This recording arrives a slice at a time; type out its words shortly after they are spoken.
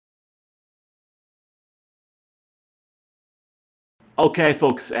Okay,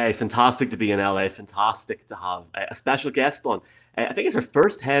 folks, fantastic to be in LA. Fantastic to have a special guest on. I think it's our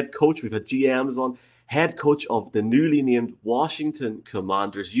first head coach. We've had GMs on. Head coach of the newly named Washington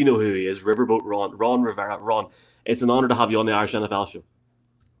Commanders. You know who he is, Riverboat Ron, Ron Rivera. Ron, it's an honor to have you on the Irish NFL show.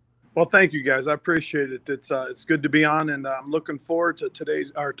 Well, thank you guys. I appreciate it. It's good to be on, and I'm looking forward to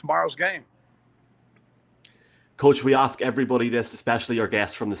today's or tomorrow's game. Coach, we ask everybody this, especially our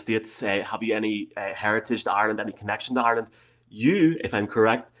guests from the States. Have you any heritage to Ireland, any connection to Ireland? You, if I'm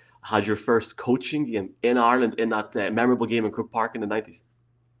correct, had your first coaching game in Ireland in that memorable game in Croke Park in the 90s.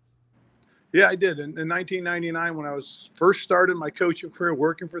 Yeah, I did. In 1999, when I was first started my coaching career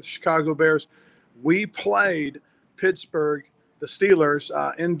working for the Chicago Bears, we played Pittsburgh, the Steelers,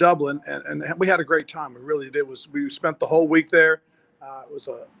 in Dublin, and we had a great time. We really did. We spent the whole week there.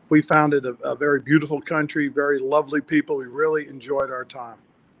 We found it a very beautiful country, very lovely people. We really enjoyed our time.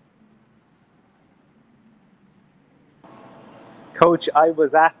 Coach, I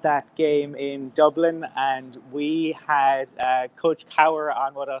was at that game in Dublin, and we had Coach Cower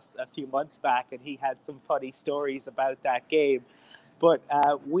on with us a few months back, and he had some funny stories about that game. But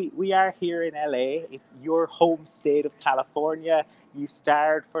we are here in LA. It's your home state of California. You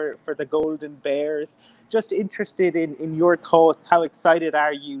starred for the Golden Bears. Just interested in your thoughts. How excited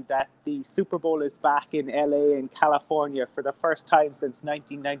are you that the Super Bowl is back in LA in California for the first time since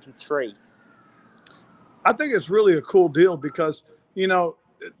 1993? I think it's really a cool deal because,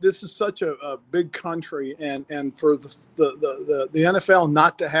 this is such a big country, and for the NFL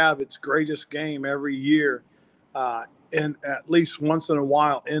not to have its greatest game every year, and at least once in a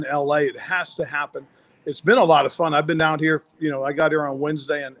while in LA, it has to happen. It's been a lot of fun. I've been down here, I got here on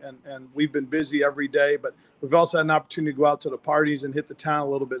Wednesday, and we've been busy every day, but we've also had an opportunity to go out to the parties and hit the town a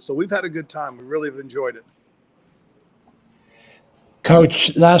little bit. So we've had a good time. We really have enjoyed it.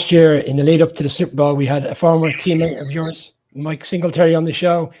 Coach, last year in the lead up to the Super Bowl, we had a former teammate of yours, Mike Singletary, on the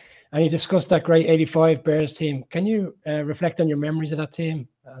show, and he discussed that great '85 Bears team. Can you reflect on your memories of that team?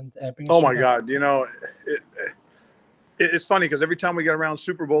 And oh my God, it's funny because every time we get around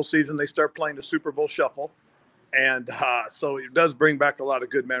Super Bowl season, they start playing the Super Bowl Shuffle, and so it does bring back a lot of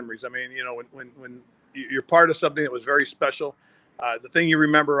good memories. I mean, when you're part of something that was very special. The thing you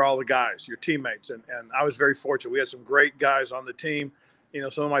remember are all the guys, your teammates. And I was very fortunate. We had some great guys on the team.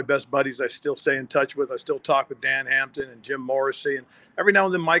 Some of my best buddies I still stay in touch with. I still talk with Dan Hampton and Jim Morrissey. And every now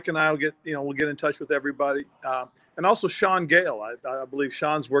and then Mike and I we'll get in touch with everybody. And also Sean Gale. I believe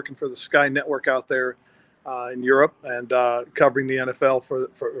Sean's working for the Sky Network out there in Europe and covering the NFL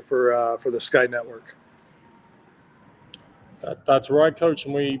for the Sky Network. That's right, Coach,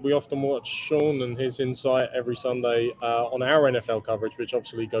 and we often watch Sean and his insight every Sunday on our NFL coverage, which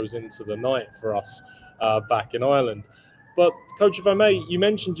obviously goes into the night for us back in Ireland. But, Coach, if I may, you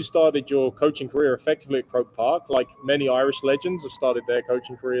mentioned you started your coaching career effectively at Croke Park, like many Irish legends have started their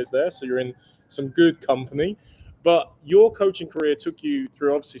coaching careers there, so you're in some good company. But your coaching career took you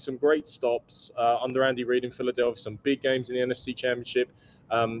through, obviously, some great stops under Andy Reid in Philadelphia, some big games in the NFC Championship,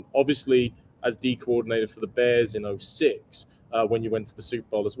 obviously as D coordinator for the Bears in 2006 when you went to the Super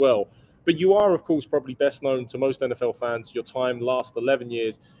Bowl as well. But you are, of course, probably best known to most NFL fans, your time last 11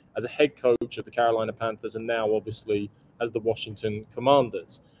 years as a head coach of the Carolina Panthers and now, obviously, as the Washington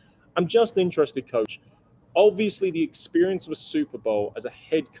Commanders. I'm just interested, Coach. Obviously, the experience of a Super Bowl as a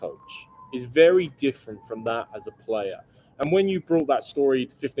head coach is very different from that as a player. And when you brought that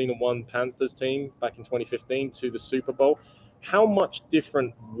storied 15-1 Panthers team back in 2015 to the Super Bowl, how much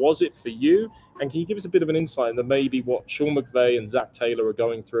different was it for you? And can you give us a bit of an insight into maybe what Sean McVay and Zach Taylor are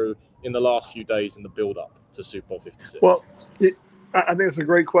going through in the last few days in the build-up to Super Bowl 56? Well, I think it's a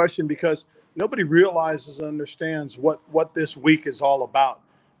great question because nobody realizes and understands what this week is all about.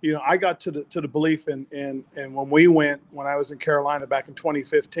 I got to the belief in when I was in Carolina back in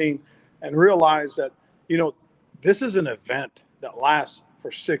 2015 and realized that, this is an event that lasts for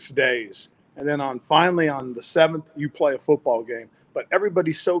 6 days. And then finally on the 7th, you play a football game. But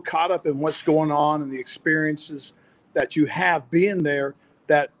everybody's so caught up in what's going on and the experiences that you have being there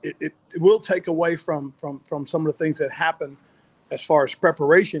that it will take away from some of the things that happen as far as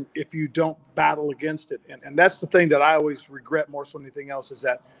preparation if you don't battle against it. And that's the thing that I always regret more so than anything else is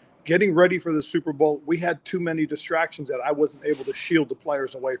that getting ready for the Super Bowl, we had too many distractions that I wasn't able to shield the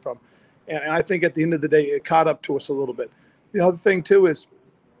players away from. And I think at the end of the day, it caught up to us a little bit. The other thing, too, is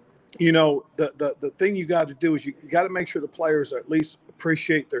the thing you got to do is you got to make sure the players at least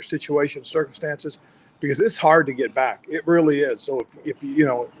appreciate their situation, circumstances, because it's hard to get back. It really is. So if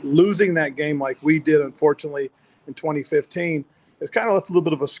losing that game like we did, unfortunately, in 2015, it's kind of left a little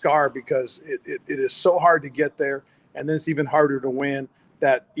bit of a scar because it is so hard to get there, and then it's even harder to win.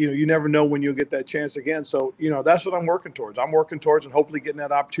 that, you never know when you'll get that chance again. So, that's what I'm working towards. I'm working towards and hopefully getting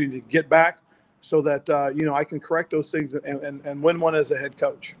that opportunity to get back so that, I can correct those things and win one as a head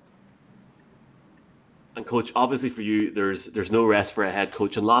coach. And coach, obviously for you, there's no rest for a head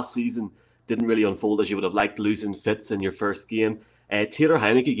coach. And last season didn't really unfold as you would have liked, losing Fitz in your first game. Taylor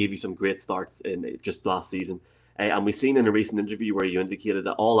Heineke gave you some great starts in just last season. And we've seen in a recent interview where you indicated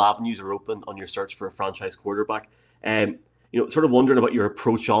that all avenues are open on your search for a franchise quarterback. Sort of wondering about your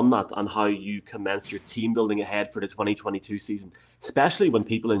approach on that and how you commenced your team building ahead for the 2022 season, especially when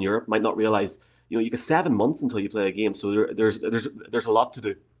people in Europe might not realize, you get 7 months until you play a game. So there's a lot to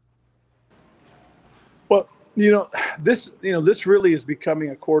do. Well, this really is becoming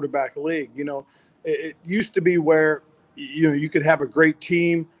a quarterback league. It used to be where, you could have a great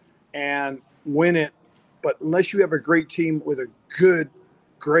team and win it, but unless you have a great team with a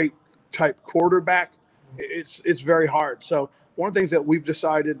great type quarterback, it's very hard. So one of the things that we've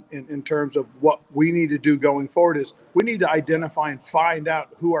decided in terms of what we need to do going forward is we need to identify and find out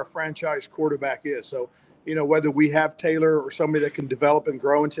who our franchise quarterback is. So, whether we have Taylor or somebody that can develop and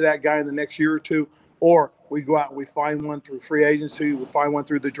grow into that guy in the next year or two, or we go out and we find one through free agency, we find one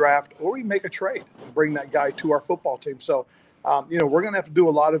through the draft, or we make a trade and bring that guy to our football team. So, we're going to have to do a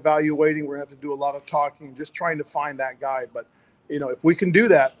lot of evaluating. We're going to have to do a lot of talking, just trying to find that guy. But, if we can do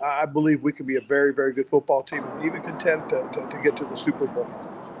that, I believe we can be a very, very good football team and even contend to get to the Super Bowl.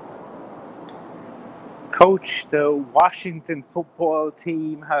 Coach, the Washington football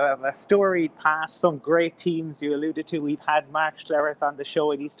team have a storied past, some great teams you alluded to. We've had Mark Schlereth on the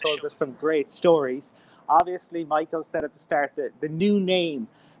show and he's told us some great stories. Obviously, Michael said at the start that the new name,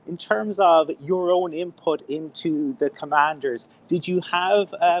 in terms of your own input into the Commanders, did you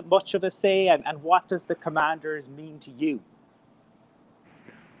have much of a say, and what does the Commanders mean to you?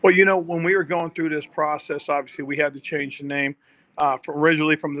 Well, when we were going through this process, obviously we had to change the name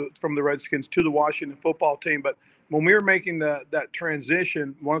originally from the Redskins to the Washington football team. But when we were making that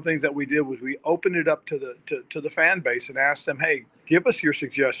transition, one of the things that we did was we opened it up to the fan base and asked them, hey, give us your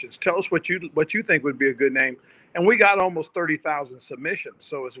suggestions. Tell us what you think would be a good name. And we got almost 30,000 submissions.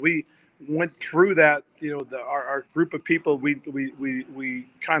 So as we went through that, our group of people, we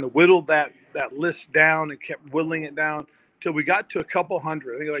kind of whittled that list down and kept whittling it down till we got to a couple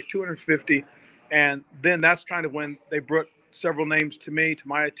hundred, I think like 250. And then that's kind of when they brought several names to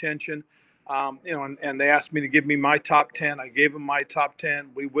my attention, and they asked me to give me my top 10. I gave them my top 10.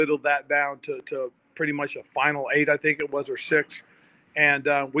 We whittled that down to pretty much a final 8, I think it was, or 6. And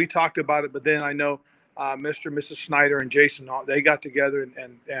we talked about it, but then I know Mr. and Mrs. Snyder and Jason, they got together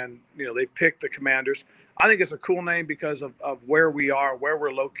and they picked the Commanders. I think it's a cool name because of where we are, where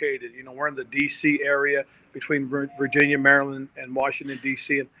we're located. We're in the D.C. area between Virginia, Maryland, and Washington,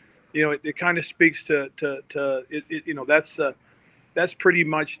 D.C. And, it kind of speaks to it. That's pretty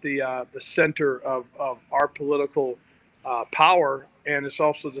much the center of our political power, and it's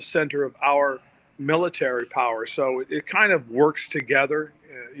also the center of our military power. So it kind of works together,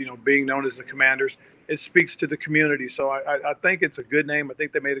 being known as the Commanders. It speaks to the community. So I think it's a good name. I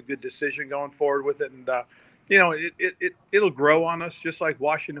think they made a good decision going forward with it. And, it'll grow on us just like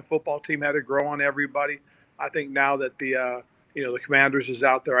Washington football team had to grow on everybody. I think now that the Commanders is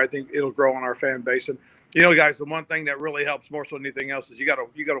out there, I think it'll grow on our fan base. And, guys, the one thing that really helps more so than anything else is you got to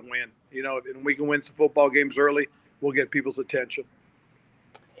win. And we can win some football games early, we'll get people's attention.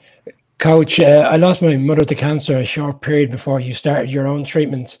 Coach, I lost my mother to cancer a short period before you started your own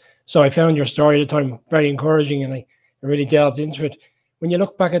treatment. So I found your story at the time very encouraging, and I really delved into it. When you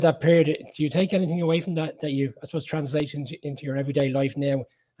look back at that period, do you take anything away from that you, I suppose, translate into your everyday life now,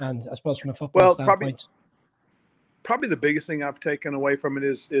 and I suppose from a football standpoint? Probably the biggest thing I've taken away from it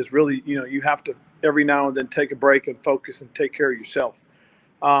is really, you have to every now and then take a break and focus and take care of yourself.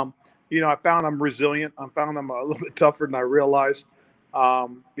 I found I'm resilient. I found I'm a little bit tougher than I realized.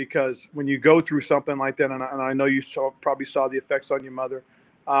 Because when you go through something like that, and I know you probably saw the effects on your mother,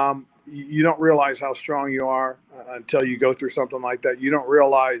 you don't realize how strong you are until you go through something like that. You don't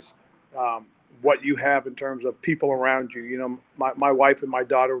realize what you have in terms of people around you. My wife and my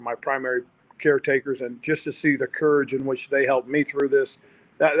daughter were my primary caretakers, and just to see the courage in which they helped me through this,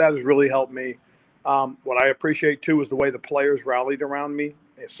 that has really helped me. What I appreciate too is the way the players rallied around me,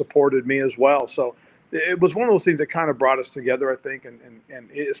 supported me as well. So it was one of those things that kind of brought us together, I think,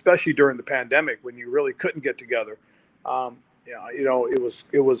 and especially during the pandemic when you really couldn't get together.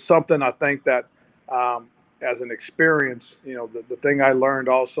 It was something I think that as an experience, the thing I learned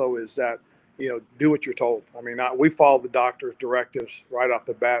also is that, do what you're told. I mean, we followed the doctor's directives right off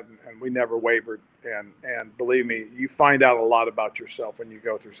the bat, and we never wavered. And believe me, you find out a lot about yourself when you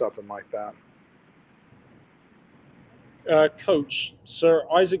go through something like that. Coach, Sir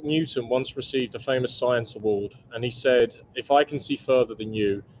Isaac Newton once received a famous science award, and he said, "If I can see further than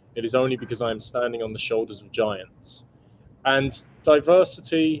you, it is only because I am standing on the shoulders of giants." And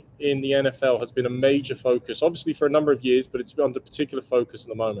diversity in the NFL has been a major focus, obviously for a number of years, but it's under particular focus at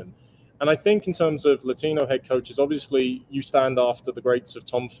the moment. And I think in terms of Latino head coaches, obviously you stand after the greats of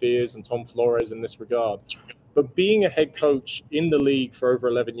Tom Fears and Tom Flores in this regard. But being a head coach in the league for over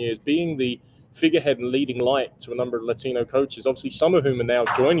 11 years, being the figurehead and leading light to a number of Latino coaches, obviously some of whom are now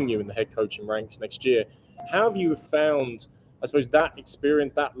joining you in the head coaching ranks next year, how have you found, I suppose, that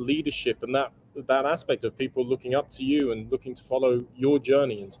experience, that leadership, and that aspect of people looking up to you and looking to follow your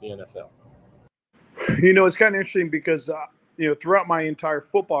journey into the NFL? It's kind of interesting because, throughout my entire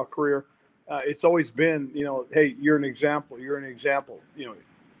football career, it's always been, hey, you're an example. You're an example.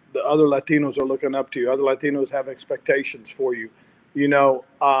 The other Latinos are looking up to you. Other Latinos have expectations for you. I've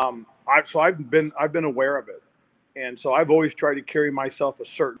been aware of it. And so I've always tried to carry myself a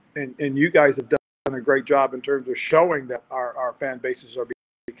certain, and you guys have done a great job in terms of showing that our fan bases are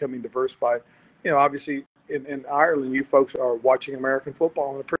becoming diverse by, obviously in Ireland, you folks are watching American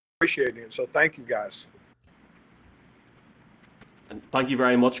football and appreciating it. So thank you guys. And thank you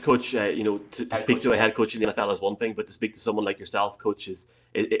very much, Coach. To speak to a head coach in the NFL is one thing, but to speak to someone like yourself, Coach, is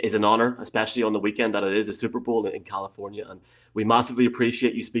an honor, especially on the weekend that it is a Super Bowl in California. And we massively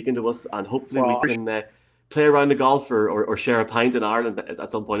appreciate you speaking to us. And hopefully we can play around the golf or share a pint in Ireland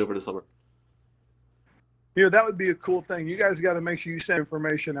at some point over the summer. That would be a cool thing. You guys got to make sure you send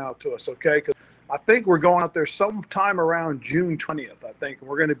information out to us, okay? Because I think we're going out there sometime around June 20th, I think. And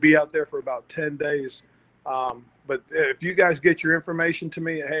we're going to be out there for about 10 days. But if you guys get your information to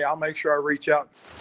me, hey, I'll make sure I reach out.